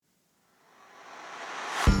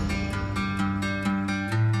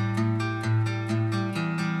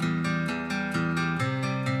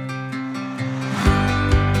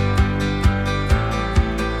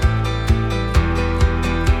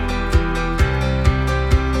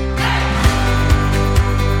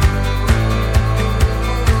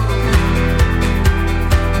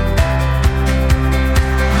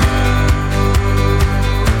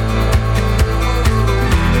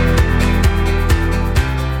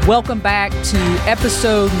Welcome back to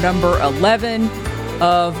episode number 11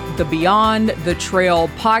 of the Beyond the Trail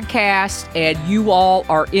podcast, and you all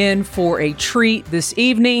are in for a treat this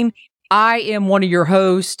evening. I am one of your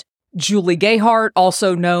hosts, Julie Gayhart,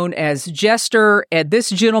 also known as Jester, and this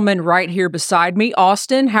gentleman right here beside me,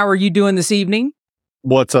 Austin. How are you doing this evening?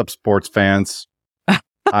 What's up, sports fans?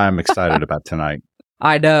 I'm excited about tonight.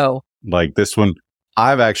 I know. Like this one,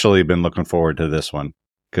 I've actually been looking forward to this one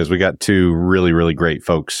because we got two really, really great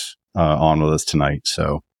folks on with us tonight.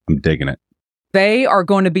 So I'm digging it. They are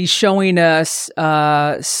going to be showing us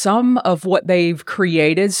some of what they've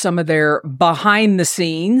created, some of their behind the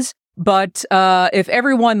scenes. But if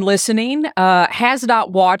everyone listening has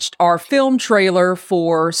not watched our film trailer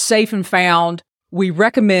for Safe and Found, we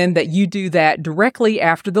recommend that you do that directly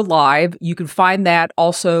after the live. You can find that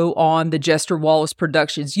also on the Jester Wallace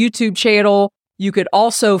Productions YouTube channel. You could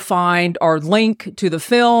also find our link to the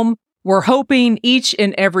film. We're hoping each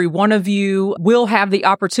and every one of you will have the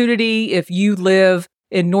opportunity, if you live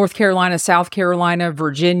in North Carolina, South Carolina,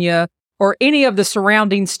 Virginia, or any of the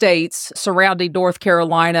surrounding states surrounding North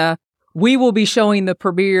Carolina. We will be showing the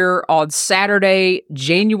premiere on Saturday,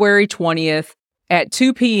 January 20th at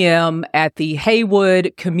 2 p.m. at the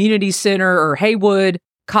Haywood Community Center or Haywood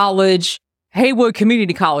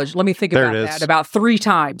Community College. Let me think about that about 3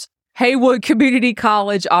 times. Haywood Community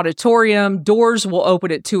College Auditorium. Doors will open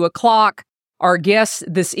at 2 o'clock. Our guests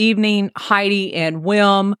this evening, Heidi and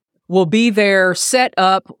Wim, will be there set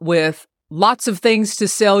up with lots of things to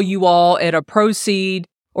sell you all, and a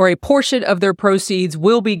portion of their proceeds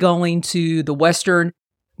will be going to the Western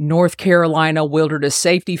North Carolina Wilderness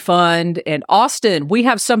Safety Fund. And Austin, we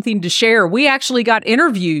have something to share. We actually got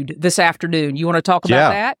interviewed this afternoon. You want to talk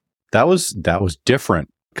about that? That was different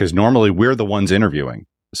because normally we're the ones interviewing.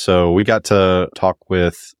 So we got to talk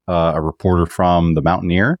with a reporter from the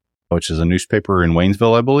Mountaineer, which is a newspaper in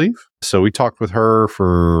Waynesville, I believe. So we talked with her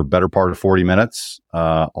for a better part of 40 minutes,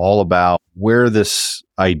 all about where this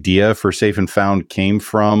idea for Safe and Found came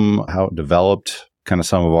from, how it developed, kind of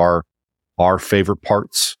some of our favorite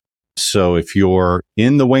parts. So if you're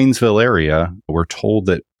in the Waynesville area, we're told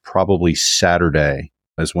that probably Saturday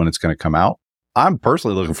is when it's going to come out. I'm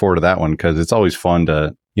personally looking forward to that one because it's always fun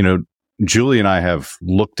to, Julie and I have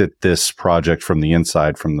looked at this project from the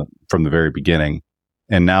inside, from the very beginning,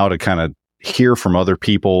 and now to kind of hear from other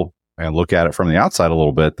people and look at it from the outside a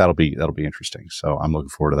little bit, that'll be interesting. So I'm looking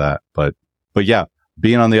forward to that. But yeah,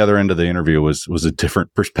 being on the other end of the interview was a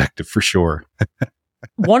different perspective for sure.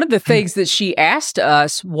 One of the things that she asked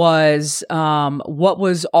us was what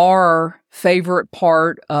was our favorite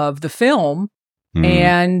part of the film,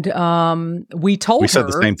 and we said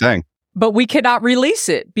the same thing. But we cannot release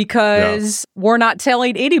it because we're not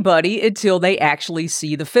telling anybody until they actually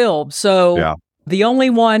see the film. So the only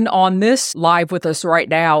one on this live with us right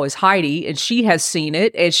now is Heidi, and she has seen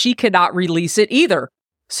it, and she cannot release it either.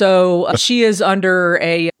 So she is under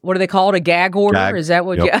what do they call it? A gag order? Is that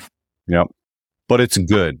what? Yep. Yep. But it's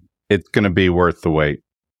good. It's going to be worth the wait.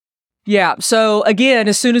 Yeah. So again,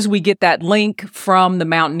 as soon as we get that link from the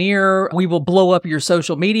Mountaineer, we will blow up your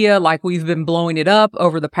social media like we've been blowing it up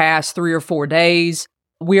over the past 3 or 4 days.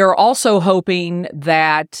 We are also hoping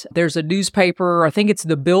that there's a newspaper, I think it's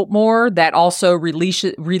the Biltmore, that also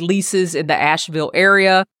releases in the Asheville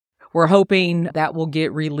area. We're hoping that will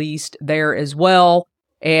get released there as well.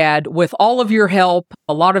 And with all of your help,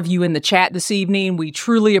 a lot of you in the chat this evening, we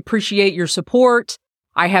truly appreciate your support.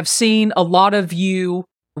 I have seen a lot of you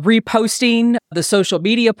reposting the social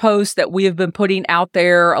media posts that we have been putting out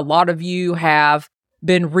there. A lot of you have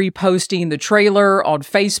been reposting the trailer on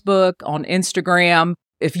Facebook, on Instagram.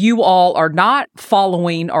 If you all are not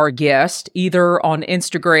following our guest, either on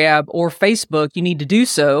Instagram or Facebook, you need to do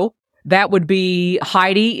so. That would be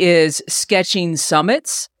Heidi is Sketching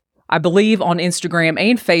Summits, I believe, on Instagram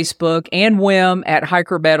and Facebook, and Wim at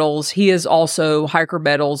Hiker Metals. He is also Hiker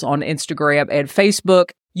Metals on Instagram and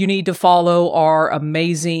Facebook. You need to follow our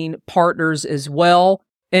amazing partners as well.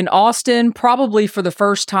 In Austin, probably for the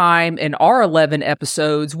first time in our 11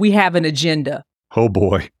 episodes, we have an agenda. Oh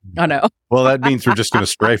boy. I know. Well, that means we're just going to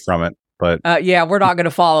stray from it, but we're not going to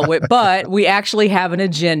follow it, but we actually have an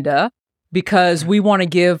agenda because we want to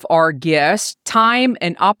give our guests time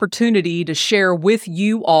and opportunity to share with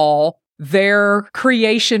you all their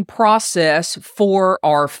creation process for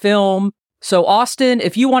our film. So Austin,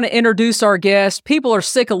 if you want to introduce our guest, people are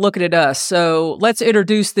sick of looking at us. So let's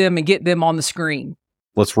introduce them and get them on the screen.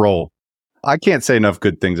 Let's roll. I can't say enough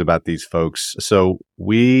good things about these folks. So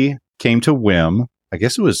we came to Wim, I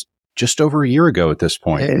guess it was just over a year ago at this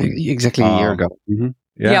point. Exactly a year ago. Mm-hmm.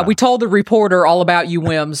 Yeah, we told the reporter all about you,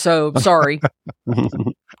 Wim. So sorry.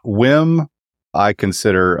 Wim I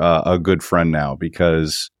consider a good friend now,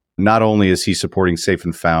 because not only is he supporting Safe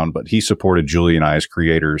and Found, but he supported Julie and I as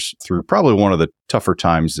creators through probably one of the tougher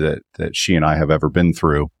times that she and I have ever been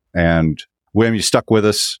through. And Wim, you stuck with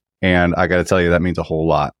us, and I got to tell you, that means a whole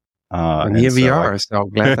lot. And here we are. So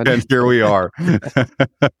glad. And here we are.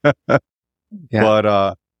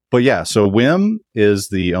 Yeah. But yeah, so Wim is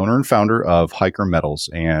the owner and founder of Hiker Metals.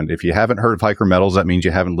 And if you haven't heard of Hiker Metals, that means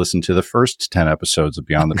you haven't listened to the first 10 episodes of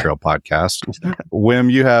Beyond the Trail podcast.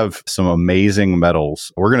 Wim, you have some amazing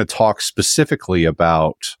metals. We're going to talk specifically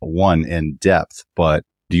about one in depth, but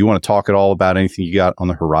do you want to talk at all about anything you got on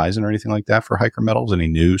the horizon or anything like that for Hiker Metals? Any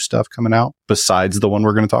new stuff coming out besides the one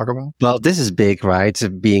we're going to talk about? Well, this is big, right?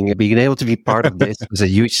 Being able to be part of this was a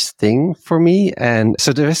huge thing for me. And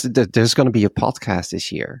so there's going to be a podcast this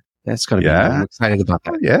year. That's going to be, I'm excited about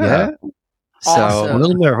that. Yeah. So Awesome. I'm a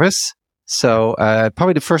little nervous. So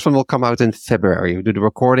probably the first one will come out in February. We do the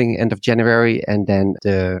recording end of January, and then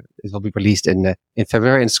it will be released in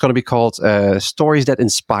February. And it's going to be called Stories That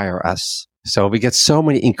Inspire Us. So we get so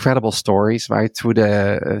many incredible stories, right, through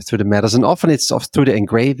the metals, and often it's through the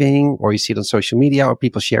engraving, or you see it on social media, or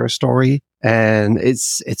people share a story, and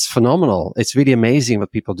it's phenomenal. It's really amazing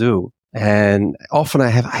what people do. And often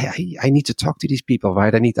I need to talk to these people,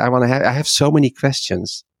 right? I have so many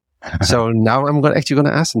questions. So now I'm actually going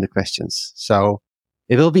to ask them the questions. So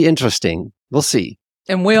it will be interesting. We'll see.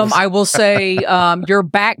 And Wim, I will say, your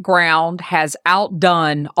background has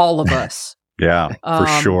outdone all of us. Yeah, for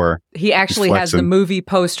sure. He actually has the movie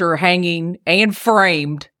poster hanging and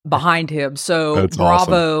framed behind him. So That's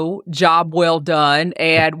bravo, awesome. Job well done.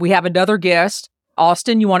 And we have another guest.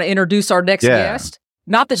 Austin, you want to introduce our next guest?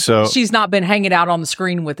 Not that she's not been hanging out on the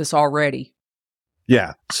screen with us already.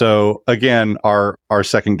 Yeah. So again, our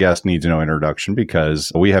second guest needs no introduction,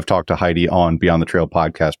 because we have talked to Heidi on Beyond the Trail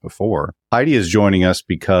podcast before. Heidi is joining us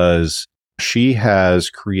because she has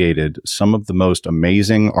created some of the most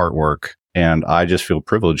amazing artwork, and I just feel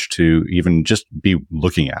privileged to even just be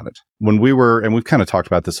looking at it. When we were, and we've kind of talked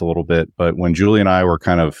about this a little bit, but when Julie and I were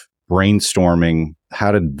kind of brainstorming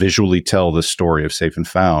how to visually tell this story of Safe and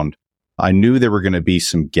Found, I knew there were going to be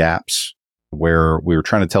some gaps where we were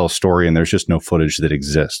trying to tell a story and there's just no footage that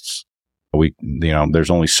exists. There's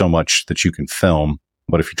only so much that you can film.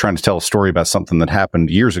 But if you're trying to tell a story about something that happened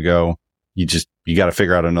years ago, you got to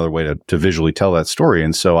figure out another way to visually tell that story.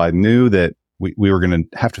 And so I knew that we were going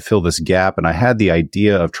to have to fill this gap. And I had the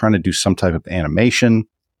idea of trying to do some type of animation.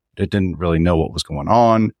 I didn't really know what was going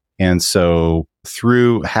on. And so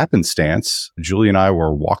through happenstance, Julie and I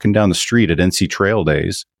were walking down the street at NC Trail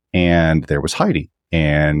Days, and there was Heidi.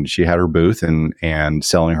 And she had her booth and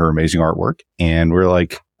selling her amazing artwork. And we're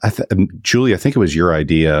like, Julie, I think it was your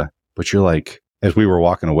idea, but you're like, as we were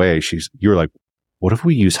walking away, you were like, what if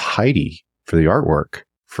we use Heidi for the artwork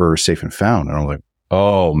for Safe and Found? And I'm like,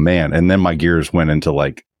 oh man. And then my gears went into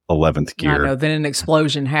like 11th gear. I know. Then an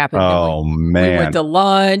explosion happened. Oh man. We went to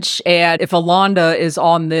lunch, and if Alonda is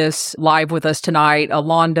on this live with us tonight,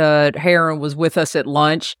 Alonda Heron was with us at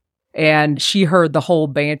lunch, and she heard the whole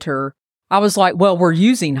banter. I was like, well, we're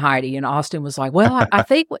using Heidi. And Austin was like, well, I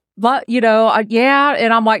think, but, yeah.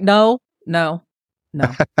 And I'm like, no,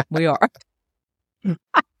 we are.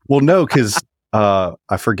 Well, no, because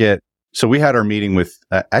I forget. So we had our meeting with,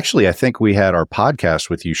 actually, I think we had our podcast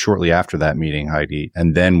with you shortly after that meeting, Heidi.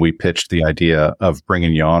 And then we pitched the idea of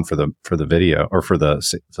bringing you on for the video, or for the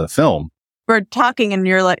film. We're talking and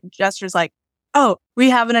you're like, Jester's like, oh, we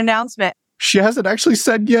have an announcement. She hasn't actually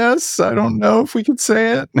said yes. I don't know if we can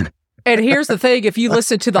say it. And here's the thing. If you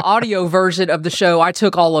listen to the audio version of the show, I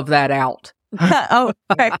took all of that out. Oh,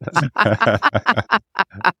 okay.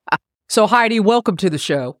 So Heidi, welcome to the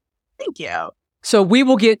show. Thank you. So we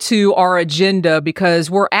will get to our agenda, because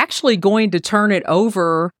we're actually going to turn it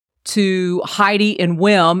over to Heidi and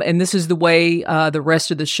Wim. And this is the way the rest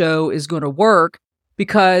of the show is going to work,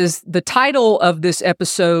 because the title of this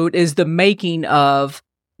episode is The Making of.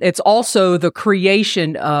 It's also the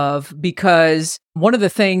creation of, because one of the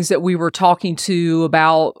things that we were talking to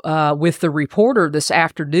about with the reporter this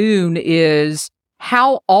afternoon is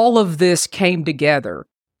how all of this came together,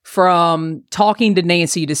 from talking to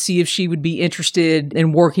Nancy to see if she would be interested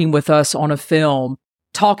in working with us on a film,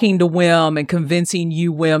 talking to Wim and convincing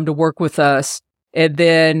you, Wim, to work with us, and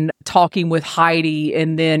then talking with Heidi,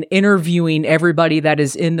 and then interviewing everybody that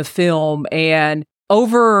is in the film. And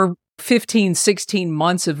over 15, 16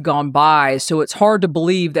 months have gone by. So it's hard to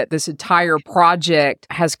believe that this entire project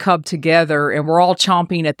has come together, and we're all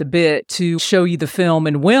chomping at the bit to show you the film.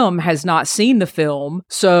 And Wim has not seen the film.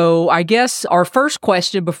 So I guess our first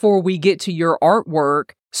question before we get to your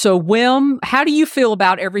artwork. So Wim, how do you feel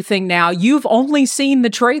about everything now? You've only seen the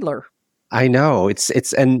trailer. I know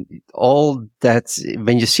and all that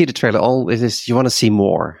when you see the trailer, all it is you want to see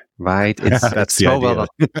more, right? That's the idea. Well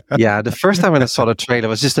done. Yeah, the first time when I saw the trailer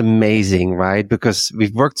was just amazing, right? Because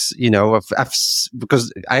we've worked,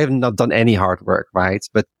 because I have not done any hard work, right?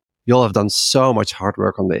 But you all have done so much hard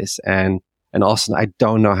work on this, and Austin, I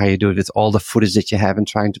don't know how you do it with all the footage that you have and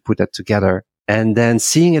trying to put that together. And then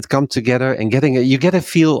seeing it come together and you get a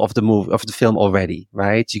feel of the film already,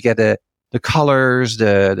 right? You get the colors,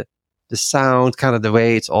 the sound, kind of the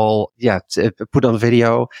way it's all, put on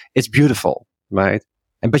video. It's beautiful, right?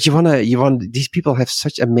 But these people have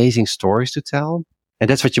such amazing stories to tell, and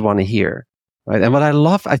that's what you want to hear, right? And what I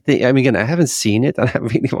love, I haven't seen it, and I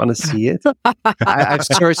really want to see it. I've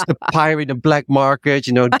searched the pirate, the black market,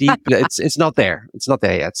 deep. It's not there. It's not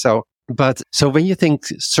there yet. So when you think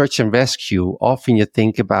search and rescue, often you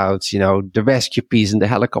think about, the rescue piece and the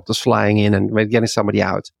helicopters flying in and getting somebody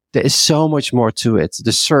out. There is so much more to it.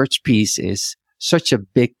 The search piece is such a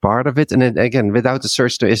big part of it. And then, again, without the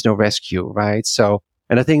search, there is no rescue, right? So,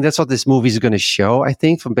 and I think that's what this movie is going to show, I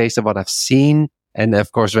think, from based on what I've seen. And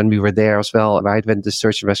of course, when we were there as well, right? When the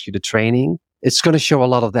search and rescue, the training, it's going to show a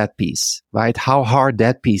lot of that piece, right? How hard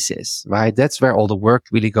that piece is, right? That's where all the work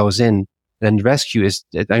really goes in. And rescue is,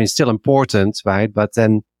 still important, right? But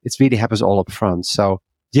then it really happens all up front. So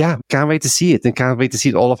yeah, can't wait to see it, and can't wait to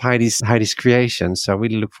see all of Heidi's creations. So I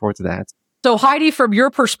really look forward to that. So Heidi, from your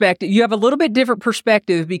perspective, you have a little bit different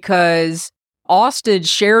perspective because Austin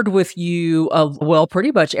shared with you,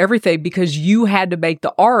 pretty much everything, because you had to make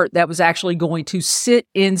the art that was actually going to sit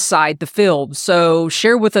inside the film. So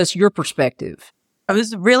share with us your perspective. It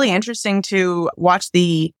was really interesting to watch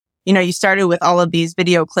you started with all of these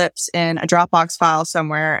video clips in a Dropbox file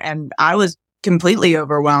somewhere, and I was completely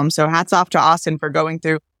overwhelmed. So hats off to Austin for going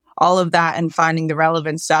through all of that and finding the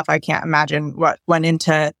relevant stuff. I can't imagine what went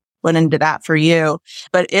into that for you,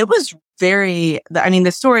 but it was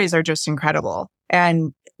the stories are just incredible,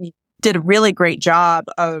 and you did a really great job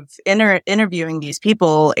of interviewing these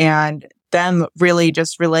people and them really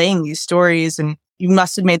just relaying these stories. And you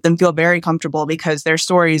must have made them feel very comfortable because their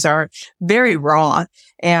stories are very raw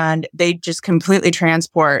and they just completely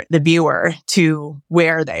transport the viewer to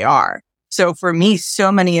where they are. So for me,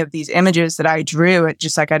 so many of these images that I drew, it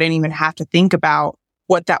just like I didn't even have to think about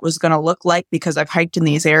what that was going to look like because I've hiked in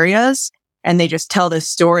these areas and they just tell this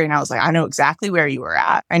story. And I was like, I know exactly where you were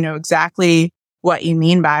at. I know exactly what you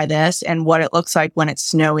mean by this and what it looks like when it's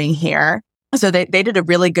snowing here. So they did a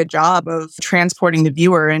really good job of transporting the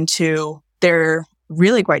viewer into their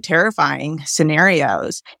really quite terrifying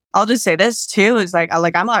scenarios. I'll just say this too, is like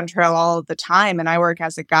I'm on trail all of the time and I work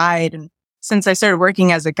as a guide. And since I started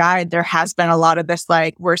working as a guide, there has been a lot of this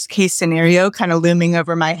like worst case scenario kind of looming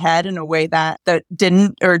over my head in a way that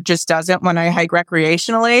didn't or just doesn't when I hike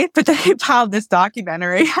recreationally. But then they piled this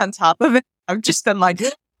documentary on top of it. I've just been like,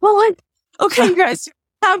 okay, you guys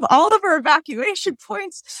have all of our evacuation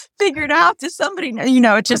points figured out. Does somebody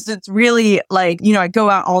know? It's really like, I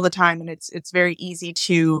go out all the time and it's very easy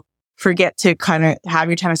to forget to kind of have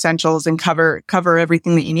your 10 essentials and cover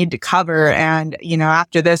everything that you need to cover. And,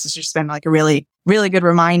 after this, it's just been like a really, really good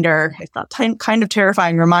reminder. It's a kind of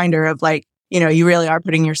terrifying reminder of like, you really are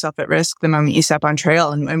putting yourself at risk the moment you step on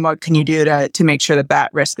trail, and what can you do to make sure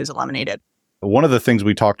that risk is eliminated? One of the things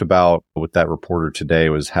we talked about with that reporter today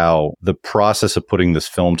was how the process of putting this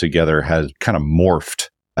film together has kind of morphed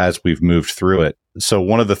as we've moved through it. So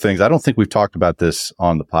one of the things, I don't think we've talked about this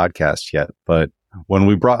on the podcast yet, but when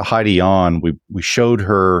we brought Heidi on, we showed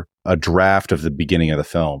her a draft of the beginning of the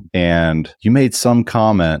film, and you made some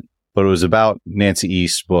comment, but it was about Nancy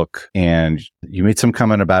East's book, and you made some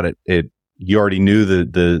comment about it. You already knew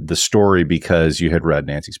the story because you had read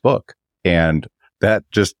Nancy's book, and that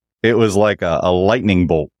just, it was like a lightning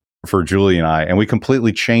bolt for Julie and I, and we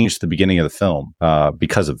completely changed the beginning of the film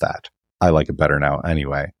because of that. I like it better now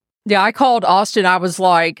anyway. Yeah, I called Austin. I was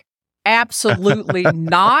like, absolutely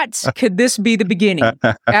not. Could this be the beginning?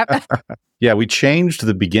 Yeah, we changed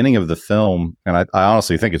the beginning of the film, and I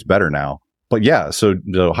honestly think it's better now. But yeah, so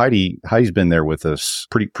Heidi's been there with us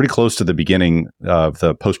pretty close to the beginning of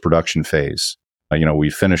the post-production phase.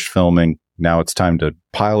 We finished filming. Now it's time to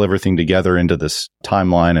pile everything together into this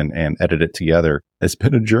timeline and edit it together. It's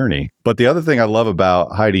been a journey. But the other thing I love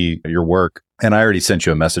about Heidi, your work, and I already sent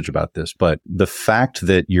you a message about this, but the fact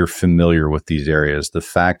that you're familiar with these areas, the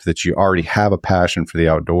fact that you already have a passion for the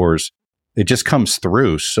outdoors, it just comes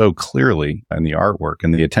through so clearly in the artwork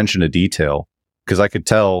and the attention to detail. Because I could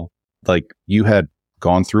tell, like, you had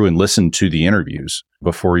gone through and listened to the interviews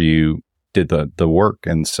before you did the work.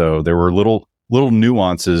 And so there were little little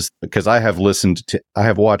nuances, because I have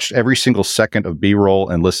watched every single second of B-roll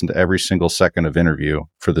and listened to every single second of interview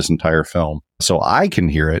for this entire film. So I can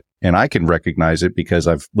hear it and I can recognize it because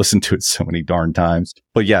I've listened to it so many darn times.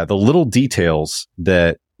 But yeah, the little details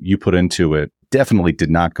that you put into it definitely did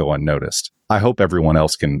not go unnoticed. I hope everyone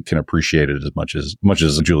else can appreciate it as much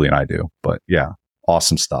as Julie and I do. But yeah,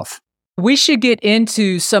 awesome stuff. We should get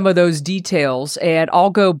into some of those details, and I'll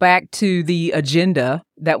go back to the agenda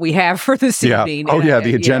that we have for this evening. Oh, yeah,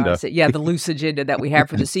 the agenda. The loose agenda that we have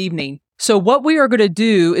for this evening. So what we are going to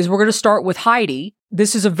do is we're going to start with Heidi.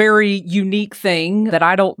 This is a very unique thing that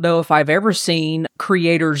I don't know if I've ever seen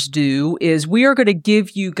creators do, is we are going to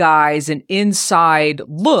give you guys an inside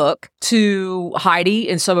look to Heidi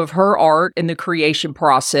and some of her art in the creation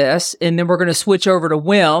process. And then we're going to switch over to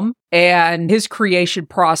Wim and his creation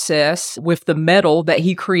process with the metal that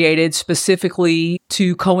he created specifically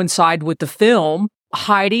to coincide with the film.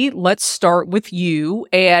 Heidi, let's start with you,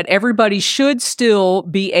 and everybody should still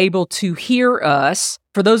be able to hear us.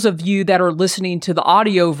 For those of you that are listening to the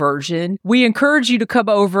audio version, we encourage you to come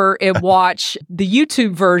over and watch the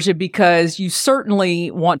YouTube version because you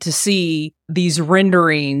certainly want to see these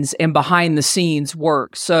renderings and behind the scenes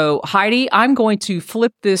work. So Heidi, I'm going to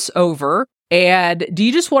flip this over. And do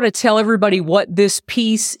you just want to tell everybody what this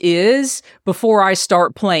piece is before I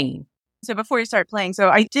start playing? So before you start playing, so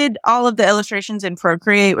I did all of the illustrations in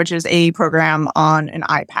Procreate, which is a program on an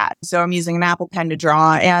iPad. So I'm using an Apple Pen to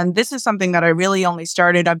draw. And this is something that I really only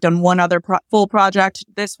started. I've done one other full project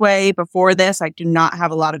this way. Before this, I do not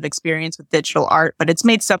have a lot of experience with digital art, but it's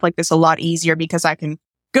made stuff like this a lot easier because I can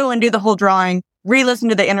go and do the whole drawing, re-listen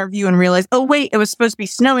to the interview and realize, oh, wait, it was supposed to be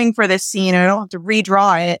snowing for this scene. And I don't have to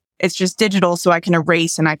redraw it. It's just digital, so I can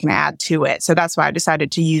erase and I can add to it. So that's why I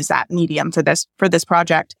decided to use that medium for this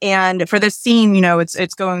project. And for this scene,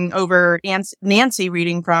 it's going over Nancy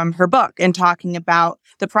reading from her book and talking about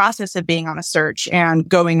the process of being on a search and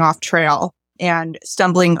going off trail and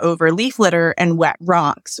stumbling over leaf litter and wet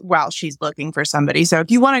rocks while she's looking for somebody. So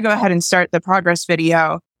if you want to go ahead and start the progress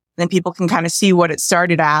video, then people can kind of see what it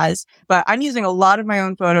started as. But I'm using a lot of my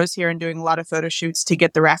own photos here and doing a lot of photo shoots to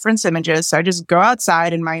get the reference images. So I just go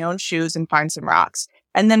outside in my own shoes and find some rocks.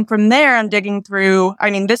 And then from there, I'm digging through.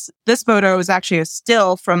 This photo is actually a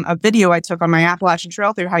still from a video I took on my Appalachian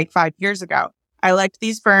Trail through hike 5 years ago. I liked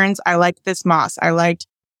these ferns. I liked this moss. I liked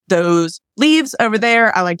those leaves over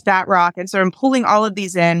there. I liked that rock. And so I'm pulling all of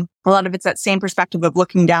these in. A lot of it's that same perspective of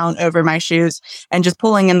looking down over my shoes and just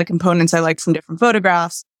pulling in the components I liked from different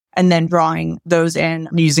photographs, and then drawing those in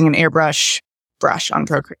using an airbrush brush on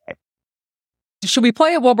Procreate. Should we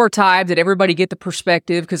play it one more time? Did everybody get the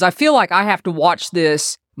perspective? Because I feel like I have to watch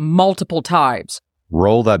this multiple times.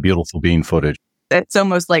 Roll that beautiful bean footage. It's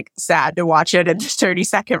almost like sad to watch it in just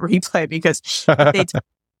 30-second replay because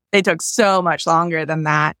they took so much longer than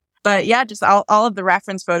that. But yeah, just all of the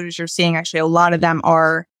reference photos you're seeing, actually, a lot of them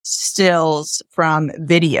are stills from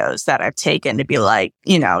videos that I've taken to be like,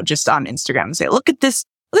 just on Instagram and say, look at this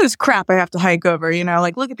crap I have to hike over,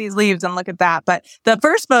 look at these leaves and look at that. But the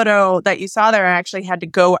first photo that you saw there, I actually had to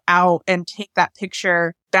go out and take that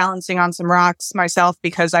picture balancing on some rocks myself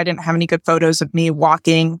because I didn't have any good photos of me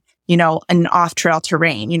walking, an off-trail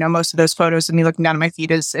terrain. Most of those photos of me looking down at my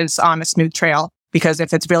feet is on a smooth trail because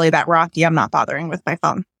if it's really that rocky, I'm not bothering with my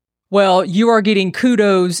phone. Well, you are getting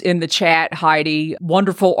kudos in the chat, Heidi.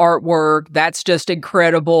 Wonderful artwork. That's just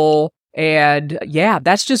incredible. And yeah,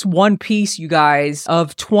 that's just one piece, you guys,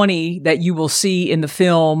 of 20 that you will see in the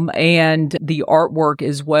film and the artwork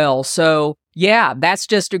as well. So yeah, that's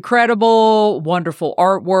just incredible, wonderful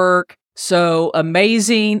artwork. So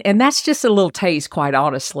amazing. And that's just a little taste, quite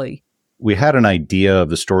honestly. We had an idea of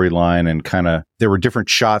the storyline and there were different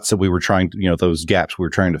shots that we were trying to, those gaps we were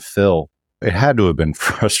trying to fill. It had to have been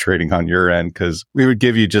frustrating on your end because we would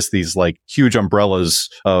give you just these like huge umbrellas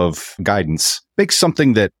of guidance. Make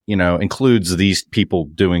something that, includes these people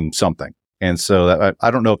doing something. And so I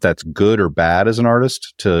don't know if that's good or bad as an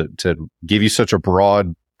artist to give you such a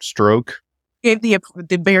broad stroke. Gave the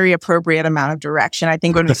very appropriate amount of direction. I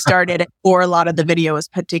think when we started or a lot of the video was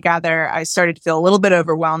put together, I started to feel a little bit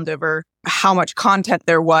overwhelmed over how much content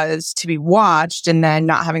there was to be watched and then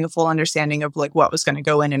not having a full understanding of like what was going to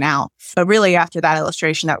go in and out. But really after that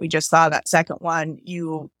illustration that we just saw, that second one,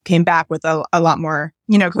 you came back with a lot more,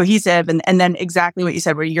 cohesive and then exactly what you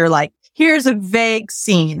said where you're like, here's a vague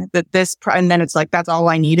scene and then it's like, that's all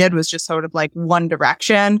I needed was just sort of like one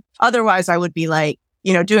direction. Otherwise I would be like,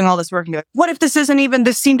 doing all this work and be like, what if this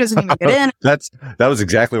scene doesn't even get in? That was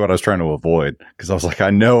exactly what I was trying to avoid because I was like, I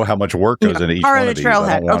know how much work goes into each one of these.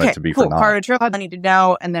 I don't want it to be for naught. Part of the trailhead I need to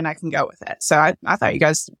know, and then I can go with it. So I thought you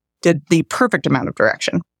guys did the perfect amount of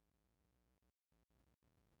direction.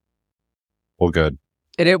 Well, good.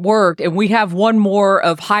 And it worked. And we have one more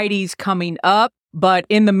of Heidi's coming up. But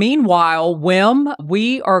in the meanwhile, Wim,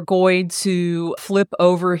 we are going to flip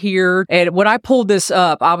over here. And when I pulled this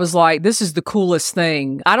up, I was like, this is the coolest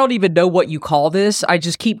thing. I don't even know what you call this. I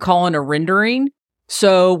just keep calling a rendering.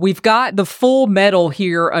 So we've got the full metal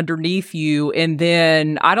here underneath you. And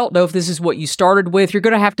then I don't know if this is what you started with. You're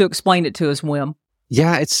going to have to explain it to us, Wim.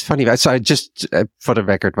 Yeah, it's funny, right? So I just, for the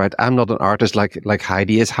record, right, I'm not an artist like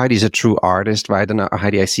Heidi is. Heidi's a true artist, right? And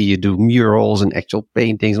Heidi, I see you do murals and actual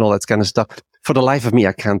paintings and all that kind of stuff. For the life of me,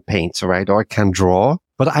 I can't paint, right? Or I can't draw.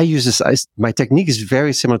 But I use this, my technique is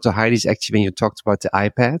very similar to Heidi's actually when you talked about the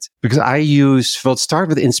iPad. Because I start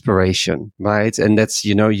with inspiration, right? And that's,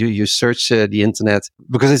 you search the internet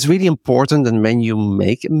because it's really important. And when you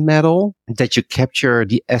make metal, that you capture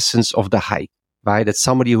the essence of the hike. Right, that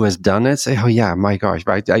somebody who has done it say, "Oh yeah, my gosh!"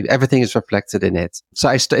 Right, everything is reflected in it. So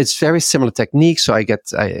it's very similar technique. So I get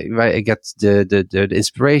the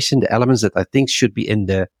inspiration, the elements that I think should be in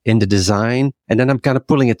the design, and then I'm kind of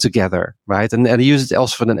pulling it together, right? And I use it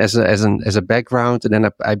also as a background, and then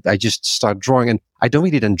I just start drawing. And I don't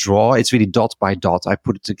really then draw; it's really dot by dot. I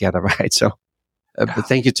put it together, right? So. But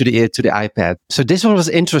thank you to the iPad. So this one was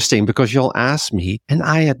interesting because you all asked me, and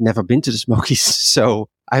I had never been to the Smokies, so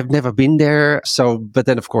I've never been there. So, but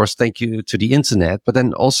then of course, thank you to the internet. But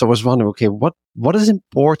then also was wondering, okay, what is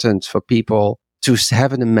important for people to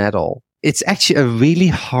have in a metal? It's actually a really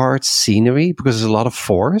hard scenery because there's a lot of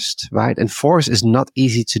forest, right? And forest is not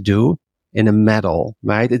easy to do in a metal,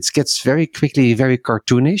 right? It gets very quickly very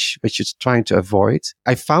cartoonish, which is trying to avoid.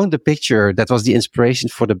 I found a picture that was the inspiration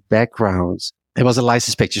for the background. It was a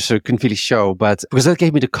license picture, so it couldn't really show, but because that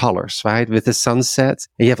gave me the colors, right? With the sunset,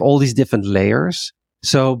 and you have all these different layers.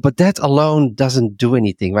 So, but that alone doesn't do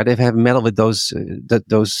anything, right? If I have metal with those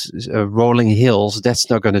rolling hills, that's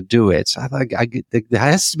not going to do it. So there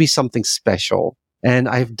has to be something special. And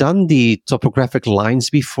I've done the topographic lines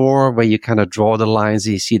before where you kind of draw the lines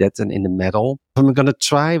and you see that in the metal. I'm going to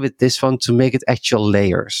try with this one to make it actual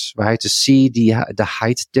layers, right? To see the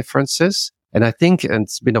height differences. And I think, and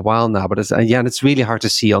it's been a while now, but it's really hard to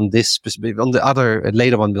see on this specific, on the other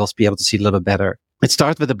later one, we'll be able to see a little bit better. It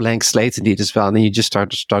starts with a blank slate indeed as well. And then you just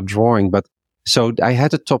start drawing. But so I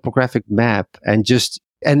had a topographic map and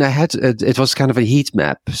I had, it was kind of a heat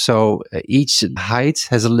map. So each height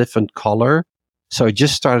has a different color. So I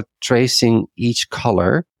just started tracing each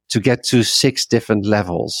color to get to 6 different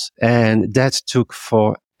levels. And that took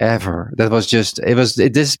forever. That was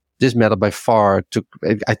this metal by far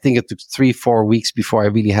I think it took 3-4 weeks before I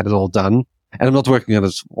really had it all done. And I'm not working on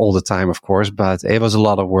it all the time, of course, but it was a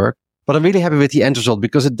lot of work. But I'm really happy with the end result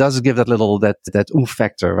because it does give that oomph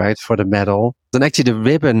factor, right, for the metal. And actually the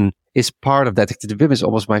ribbon is part of that. The ribbon is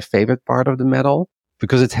almost my favorite part of the metal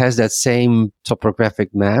because it has that same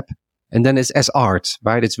topographic map. And then it's as art,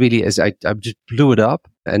 right? It's really I just blew it up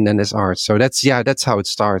and then as art. So that's how it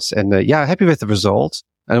starts. And happy with the result.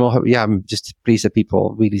 And I'm just pleased that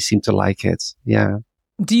people really seem to like it. Yeah.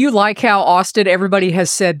 Do you like how, Austin, everybody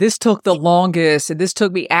has said this took the longest and this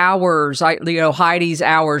took me hours? Heidi's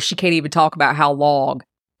hours. She can't even talk about how long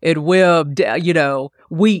it whipped,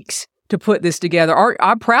 weeks to put this together.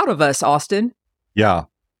 I'm proud of us, Austin. Yeah.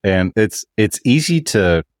 And it's easy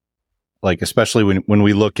to, like, especially when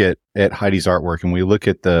we look at Heidi's artwork and we look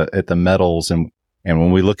at the metals and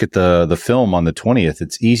when we look at the film on the 20th,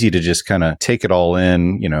 it's easy to just kind of take it all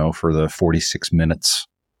in, for the 46 minutes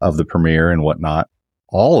of the premiere and whatnot.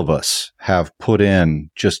 All of us have put in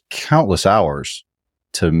just countless hours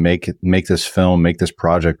to make this film, make this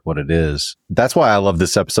project what it is. That's why I love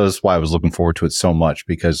this episode. That's why I was looking forward to it so much,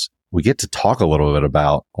 because we get to talk a little bit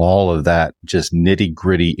about all of that just nitty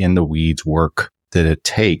gritty in the weeds work that it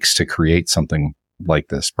takes to create something like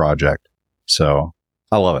this project. So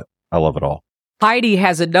I love it. I love it all. Heidi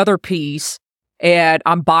has another piece, and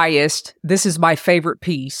I'm biased. This is my favorite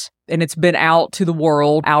piece, and it's been out to the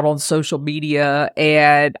world, out on social media.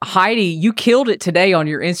 And Heidi, you killed it today on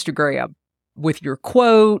your Instagram with your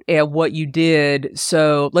quote and what you did.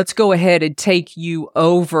 So let's go ahead and take you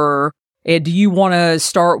over. And do you want to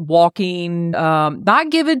start walking, not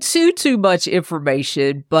giving too much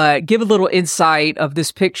information, but give a little insight of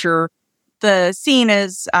this picture? The scene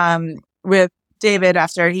is with David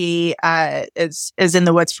after he is in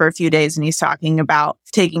the woods for a few days, and he's talking about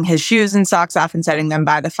taking his shoes and socks off and setting them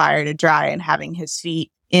by the fire to dry and having his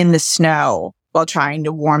feet in the snow while trying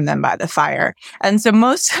to warm them by the fire. And so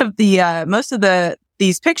most of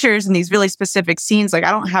these pictures and these really specific scenes, like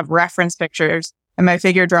I don't have reference pictures and my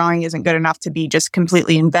figure drawing isn't good enough to be just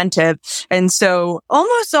completely inventive. And so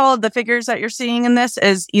almost all of the figures that you're seeing in this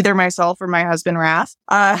is either myself or my husband, Raph.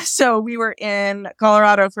 So we were in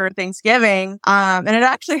Colorado for Thanksgiving, and it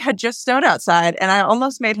actually had just snowed outside, and I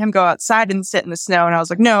almost made him go outside and sit in the snow. And I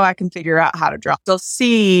was like, no, I can figure out how to draw. You'll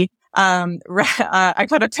see I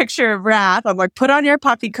got a picture of Raph. I'm like, put on your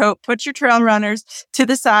puffy coat, put your trail runners to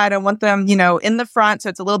the side. I want them, in the front. So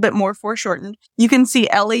it's a little bit more foreshortened. You can see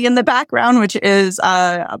Ellie in the background, which is,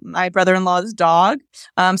 my brother-in-law's dog.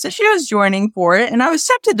 So she was joining for it, and I was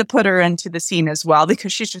tempted to put her into the scene as well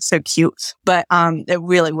because she's just so cute, but, it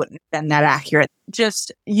really wouldn't have been that accurate.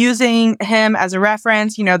 Just using him as a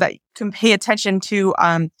reference, that you can pay attention to,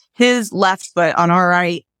 his left foot on our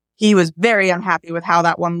right. He was very unhappy with how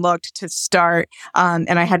that one looked to start. And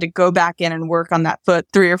I had to go back in and work on that foot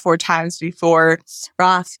 3 or 4 times before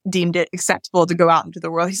Roth deemed it acceptable to go out into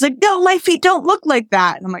the world. He's like, no, my feet don't look like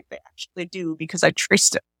that. And I'm like, they actually do because I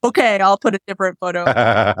traced it. Okay, I'll put a different photo of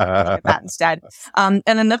that instead. And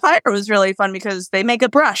then the fire was really fun because they make a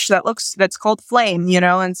brush that's called flame,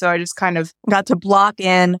 and so I just kind of got to block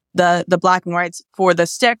in the black and whites for the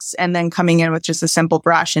sticks, and then coming in with just a simple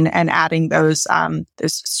brush and adding those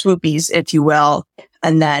swoopies, if you will,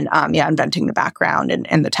 and then inventing the background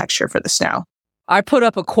and the texture for the snow. I put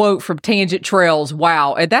up a quote from Tangent Trails.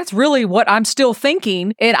 Wow. And that's really what I'm still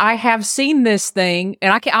thinking. And I have seen this thing,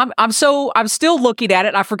 and I'm still looking at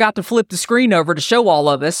it. I forgot to flip the screen over to show all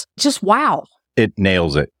of us. Just wow. It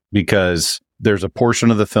nails it because there's a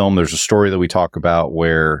portion of the film, there's a story that we talk about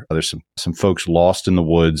where there's some folks lost in the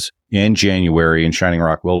woods in January in Shining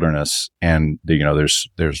Rock Wilderness. And, there's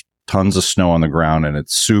tons of snow on the ground, and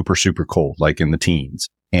it's super, super cold, like in the teens.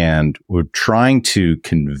 And we're trying to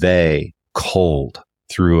convey cold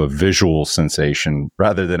through a visual sensation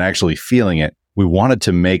rather than actually feeling it. We wanted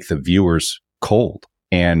to make the viewers cold.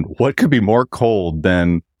 And what could be more cold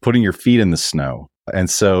than putting your feet in the snow? And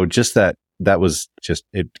so just that was just,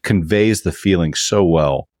 it conveys the feeling so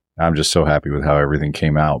well. I'm just so happy with how everything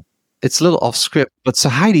came out. It's a little off script, but so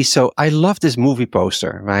Heidi, so I love this movie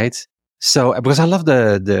poster, right? So, because I love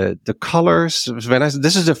the colors.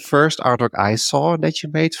 This is the first artwork I saw that you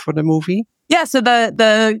made for the movie. Yeah, so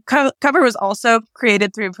the cover was also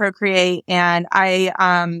created through Procreate, and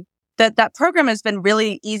that program has been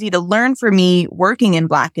really easy to learn for me working in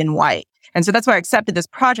black and white. And so that's why I accepted this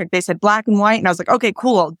project. They said black and white, and I was like, okay,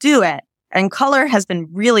 cool, I'll do it. And color has been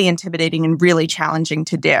really intimidating and really challenging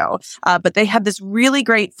to do. But they had this really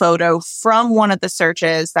great photo from one of the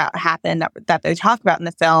searches that happened that they talk about in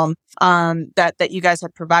the film, that you guys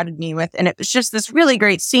had provided me with. And it was just this really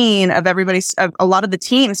great scene of a lot of the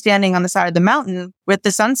team standing on the side of the mountain with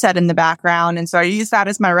the sunset in the background. And so I used that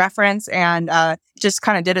as my reference and, just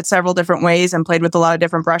kind of did it several different ways and played with a lot of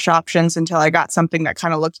different brush options until I got something that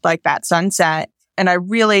kind of looked like that sunset. And I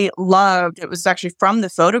really loved, it was actually from the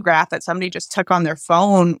photograph that somebody just took on their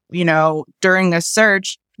phone, during this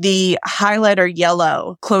search, the highlighter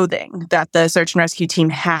yellow clothing that the search and rescue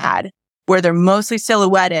team had, where they're mostly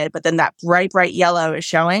silhouetted, but then that bright yellow is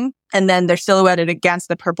showing. And then they're silhouetted against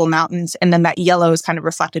the purple mountains. And then that yellow is kind of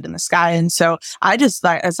reflected in the sky. And so I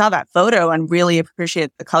saw that photo and really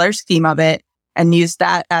appreciated the color scheme of it and used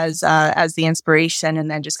that as the inspiration, and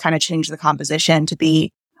then just kind of changed the composition to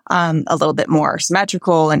be a little bit more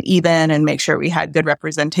symmetrical and even, and make sure we had good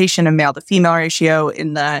representation of male to female ratio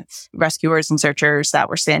in the rescuers and searchers that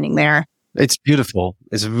were standing there. It's beautiful.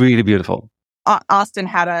 It's really beautiful. Austin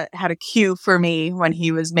had a cue for me when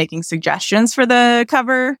he was making suggestions for the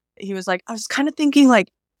cover. He was like, I was kind of thinking like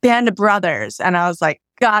Band of Brothers. And I was like,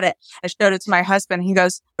 got it. I showed it to my husband. He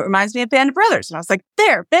goes, it reminds me of Band of Brothers. And I was like,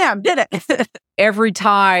 there, bam, did it. Every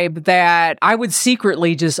time that I would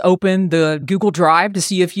secretly just open the Google Drive to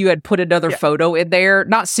see if you had put another photo in there,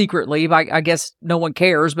 not secretly, I guess no one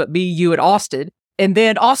cares, but me, you, and Austin. And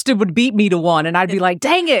then Austin would beat me to one, and I'd be like,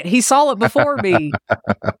 dang it, he saw it before me.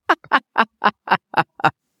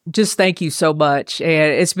 Just thank you so much.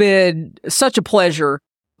 And it's been such a pleasure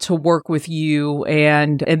to work with you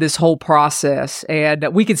and this whole process. And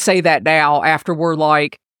we can say that now after we're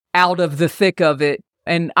like out of the thick of it.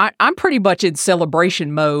 And I'm pretty much in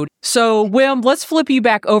celebration mode. So, Wim, let's flip you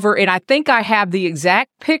back over. And I think I have the exact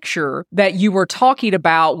picture that you were talking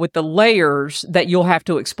about with the layers that you'll have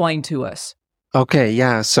to explain to us. Okay,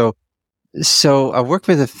 yeah. So I work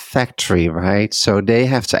with a factory, right? So they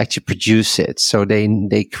have to actually produce it. So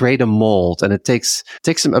they create a mold, and it takes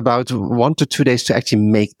them about 1 to 2 days to actually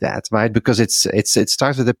make that, right? Because it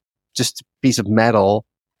starts with just a piece of metal,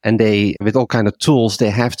 And they, with all kind of tools, they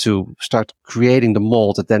have to start creating the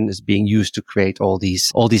mold that then is being used to create all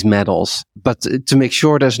these metals. But to make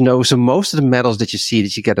sure so most of the metals that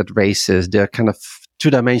you get at races, they're kind of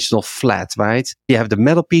two-dimensional flat, right? You have the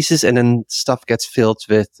metal pieces and then stuff gets filled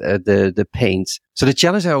with the paint. So the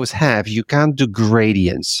challenge I always have, you can't do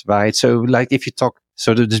gradients, right? So like if you talk,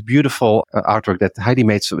 so this beautiful artwork that Heidi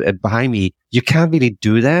made behind me, you can't really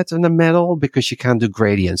do that on the metal because you can't do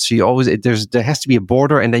gradients. So you always, there has to be a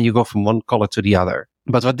border and then you go from one color to the other.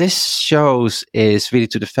 But what this shows is really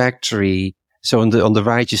to the factory. So on the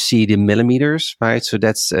right, you see the millimeters, right? So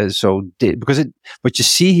that's, because what you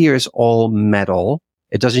see here is all metal.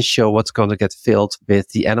 It doesn't show what's going to get filled with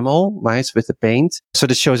the animal, right? With the paint. So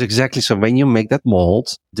this shows exactly. So when you make that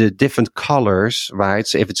mold, the different colors, right?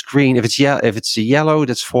 So if it's green, if it's yellow,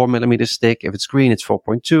 that's 4 millimeters thick. If it's green, it's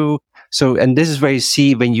 4.2. So, and this is where you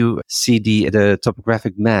see when you see the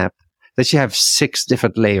topographic map that you have 6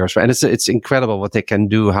 different layers, right? And it's incredible what they can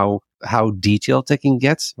do, how detailed they can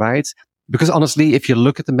get, right? Because honestly, if you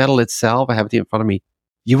look at the metal itself, I have it here in front of me,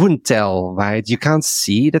 you wouldn't tell, right? You can't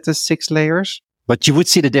see that there's 6 layers. But you would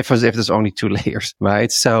see the difference if there's only 2 layers,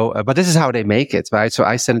 right? So, but this is how they make it, right? So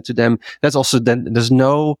I send it to them. That's also then there's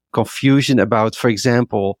no confusion about, for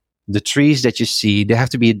example, the trees that you see, they have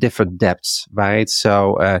to be at different depths, right?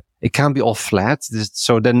 So, it can't be all flat.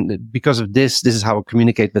 So then because of this is how I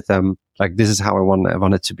communicate with them. Like this is how I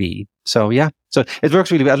want it to be. So yeah. So it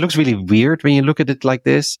works really well. It looks really weird when you look at it like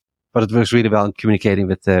this, but it works really well in communicating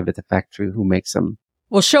with the factory who makes them.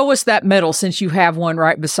 Well, show us that metal since you have one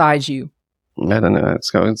right beside you. I don't know.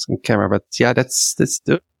 It's on camera, but yeah, that's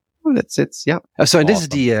it. Yeah. So and this is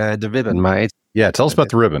the ribbon, right? Yeah. Tell us about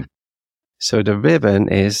the ribbon. So the ribbon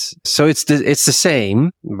it's the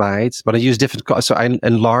same, right? But I use different colors. So I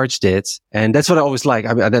enlarged it, and that's what I always like.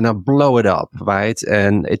 Then I blow it up, right?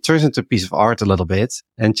 And it turns into a piece of art a little bit,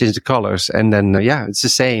 and change the colors. And then it's the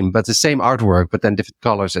same, but the same artwork, but then different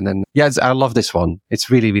colors. And then I love this one. It's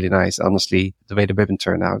really, really nice, honestly, the way the ribbon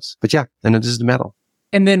turned out. But yeah, and this is the metal.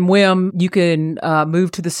 And then, Wim, you can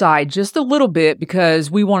move to the side just a little bit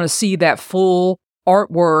because we want to see that full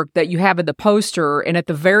artwork that you have in the poster. And at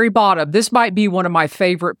the very bottom, this might be one of my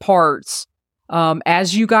favorite parts.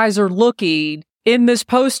 As you guys are looking, in this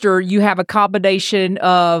poster, you have a combination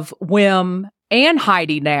of Wim and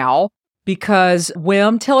Heidi now. Because,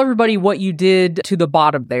 Wim, tell everybody what you did to the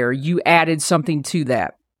bottom there. You added something to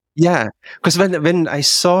that. Yeah, because when I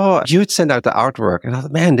saw you'd send out the artwork, and I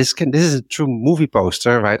thought, man, this is a true movie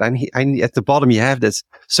poster, right? I at the bottom you have this.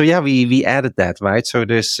 So yeah, we added that, right? So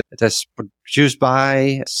there's produced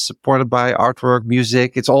by, supported by artwork,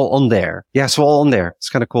 music. It's all on there. Yeah, it's all on there. It's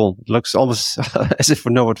kind of cool. It looks almost as if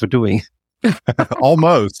we know what we're doing.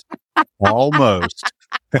 Almost.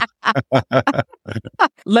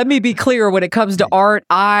 Let me be clear, when it comes to art,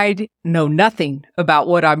 I know nothing about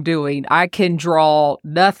what I'm doing. I can draw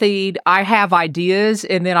nothing. I have ideas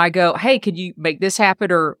and then I go, hey, can you make this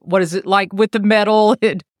happen? Or what is it like with the metal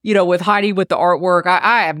and, with Heidi with the artwork?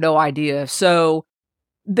 I have no idea. So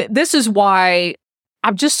this is why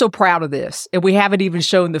I'm just so proud of this. And we haven't even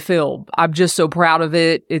shown the film. I'm just so proud of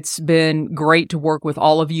it. It's been great to work with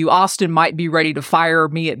all of you. Austin might be ready to fire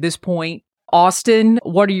me at this point. Austin,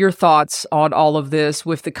 what are your thoughts on all of this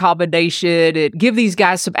with the combination? Give these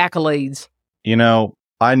guys some accolades.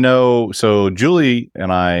 I know. So Julie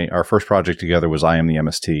and I, our first project together was I Am the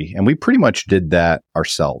MST, and we pretty much did that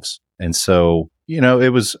ourselves. And so,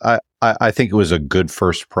 it was, I think it was a good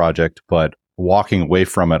first project, but walking away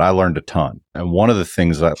from it, I learned a ton. And one of the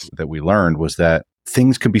things that we learned was that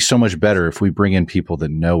things could be so much better if we bring in people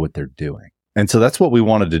that know what they're doing. And so that's what we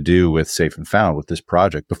wanted to do with Safe and Found with this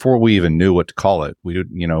project. Before we even knew what to call it, we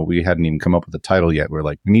hadn't even come up with a title yet. We're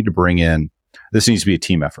like, we need to bring in, this needs to be a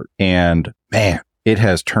team effort. And man, it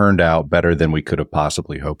has turned out better than we could have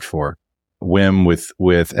possibly hoped for. Wim,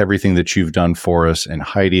 with everything that you've done for us, and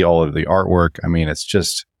Heidi, all of the artwork. I mean, it's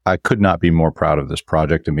just, I could not be more proud of this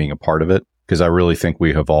project and being a part of it, because I really think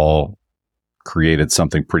we have all created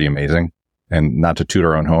something pretty amazing. And not to toot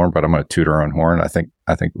our own horn, but I'm going to toot our own horn. I think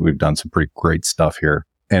we've done some pretty great stuff here.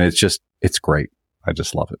 And it's great. I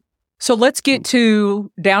just love it. So let's get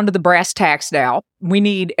down to the brass tacks now. We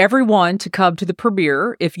need everyone to come to the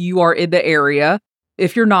premiere if you are in the area.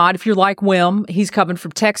 If you're not, if you're like Wim, he's coming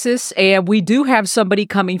from Texas, and we do have somebody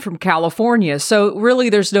coming from California. So really,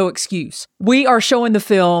 there's no excuse. We are showing the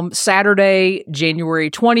film Saturday, January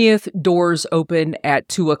 20th. Doors open at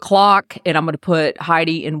 2:00, and I'm going to put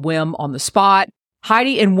Heidi and Wim on the spot.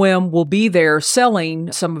 Heidi and Wim will be there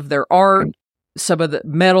selling some of their art. some of the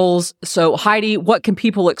metals. So Heidi, what can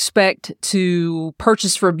people expect to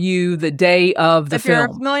purchase from you the day of the film? If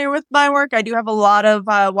you're familiar with my work, I do have a lot of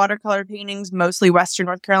watercolor paintings, mostly Western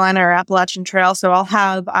North Carolina or Appalachian Trail. So I'll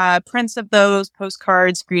have prints of those,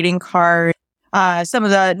 postcards, greeting cards, some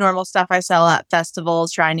of the normal stuff I sell at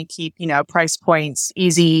festivals, trying to keep, price points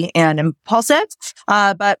easy and impulsive.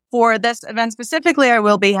 But for this event specifically, I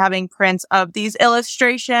will be having prints of these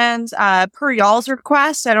illustrations, per y'all's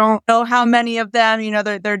request. I don't know how many of them,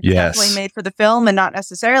 they're Yes. definitely made for the film and not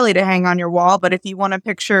necessarily to hang on your wall. But if you want a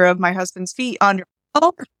picture of my husband's feet on your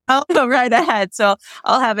wall, I'll go right ahead. So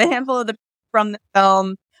I'll have a handful of the from the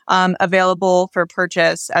film available for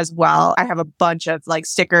purchase as well. I have a bunch of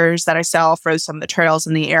stickers that I sell for some of the trails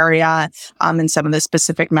in the area, and some of the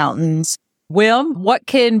specific mountains. Wim, what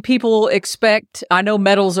can people expect? I know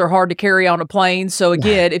metals are hard to carry on a plane. So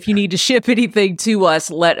again, if you need to ship anything to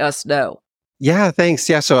us, let us know. Yeah, thanks.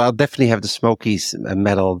 Yeah, so I'll definitely have the Smokies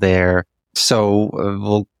medal there. So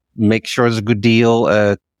we'll make sure it's a good deal.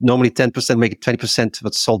 Normally 10%, make it 20% of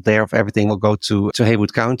what's sold there of everything will go to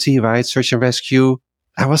Haywood County, right? Search and rescue.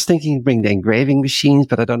 I was thinking bring the engraving machines,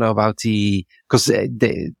 but I don't know about I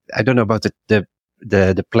don't know about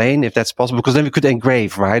the plane, if that's possible, because then we could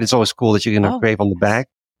engrave, right? It's always cool that you can engrave on the back,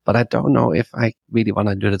 but I don't know if I really want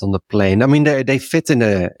to do it on the plane. I mean, they fit in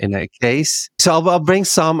a case. So I'll bring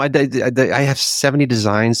some. I have 70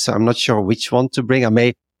 designs, so I'm not sure which one to bring. I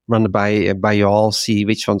may run it by y'all, see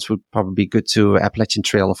which ones would probably be good to Appalachian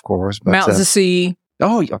Trail, of course. But, Mountains to see.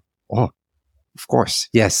 Oh, of course.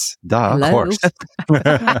 Yes. Duh. Hello. Of course.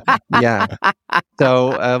 Yeah.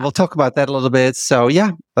 So, we'll talk about that a little bit. So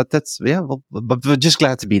yeah, but but we're just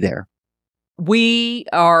glad to be there. We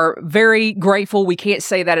are very grateful. We can't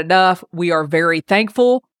say that enough. We are very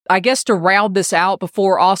thankful. I guess to round this out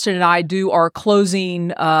before Austin and I do our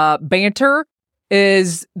closing banter,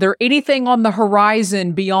 is there anything on the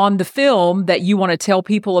horizon beyond the film that you want to tell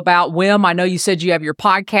people about? Wim, I know you said you have your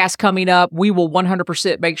podcast coming up. We will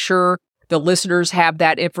 100% make sure the listeners have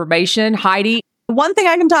that information. Heidi? One thing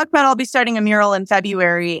I can talk about, I'll be starting a mural in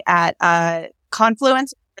February at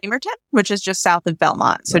Confluence, Framerton, which is just south of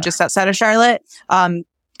Belmont. So just outside of Charlotte,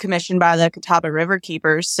 commissioned by the Catawba River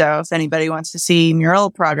Keepers. So if anybody wants to see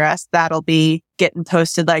mural progress, that'll be getting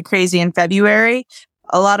posted like crazy in February.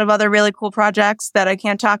 A lot of other really cool projects that I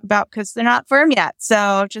can't talk about because they're not firm yet.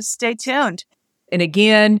 So just stay tuned. And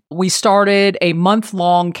again, we started a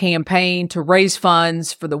month-long campaign to raise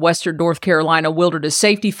funds for the Western North Carolina Wilderness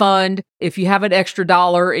Safety Fund. If you have an extra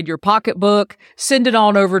 $1 in your pocketbook, send it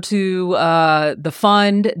on over to the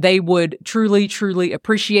fund. They would truly, truly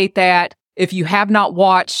appreciate that. If you have not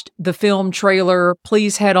watched the film trailer,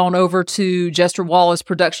 please head on over to Jester Wallace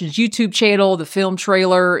Productions YouTube channel. The film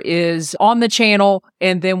trailer is on the channel.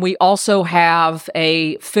 And then we also have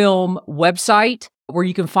a film website where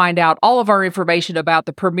you can find out all of our information about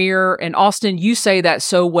the premiere. And Austin, you say that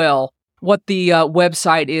so well, what the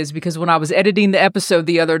website is, because when I was editing the episode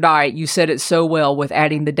the other night, you said it so well with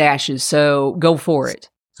adding the dashes. So go for it.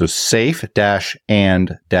 So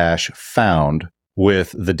safe-and-found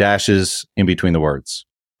with the dashes in between the words.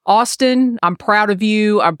 Austin, I'm proud of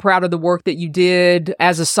you. I'm proud of the work that you did.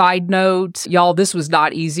 As a side note, y'all, this was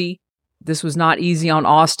not easy. This was not easy on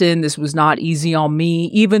Austin. This was not easy on me,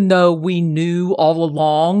 even though we knew all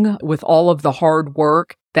along with all of the hard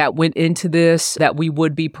work that went into this that we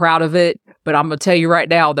would be proud of it. But I'm going to tell you right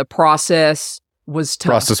now, the process was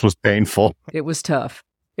tough. Process was painful. It was tough.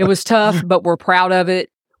 It was tough, but we're proud of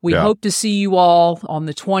it. We hope to see you all on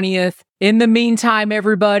the 20th. In the meantime,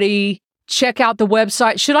 everybody, check out the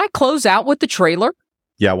website. Should I close out with the trailer?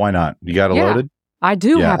 Yeah, why not? You got it loaded? I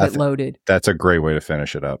do have it loaded. That's a great way to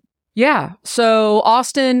finish it up. Yeah. So,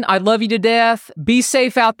 Austin, I love you to death. Be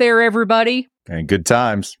safe out there, everybody. And good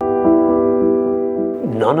times.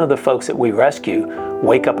 None of the folks that we rescue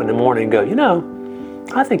wake up in the morning and go,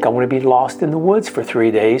 I think I want to be lost in the woods for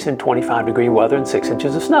 3 days in 25-degree weather and 6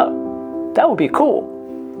 inches of snow. That would be cool.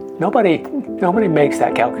 Nobody makes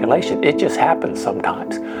that calculation. It just happens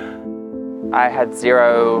sometimes. I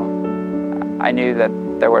knew that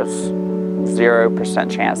there was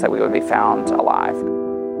 0% chance that we would be found alive.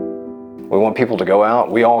 We want people to go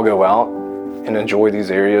out. We all go out and enjoy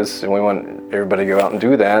these areas, and we want everybody to go out and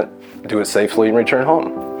do that, do it safely, and return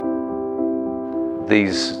home.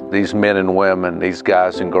 These men and women, these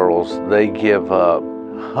guys and girls, they give up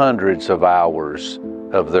hundreds of hours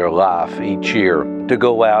of their life each year to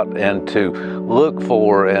go out and to look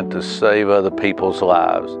for and to save other people's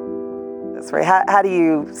lives. That's right. How do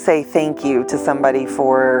you say thank you to somebody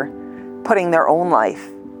for putting their own life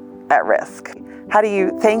at risk? How do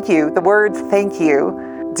you thank you? The words thank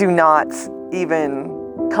you do not even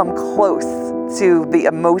come close to the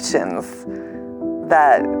emotions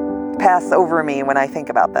that pass over me when I think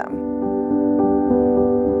about them.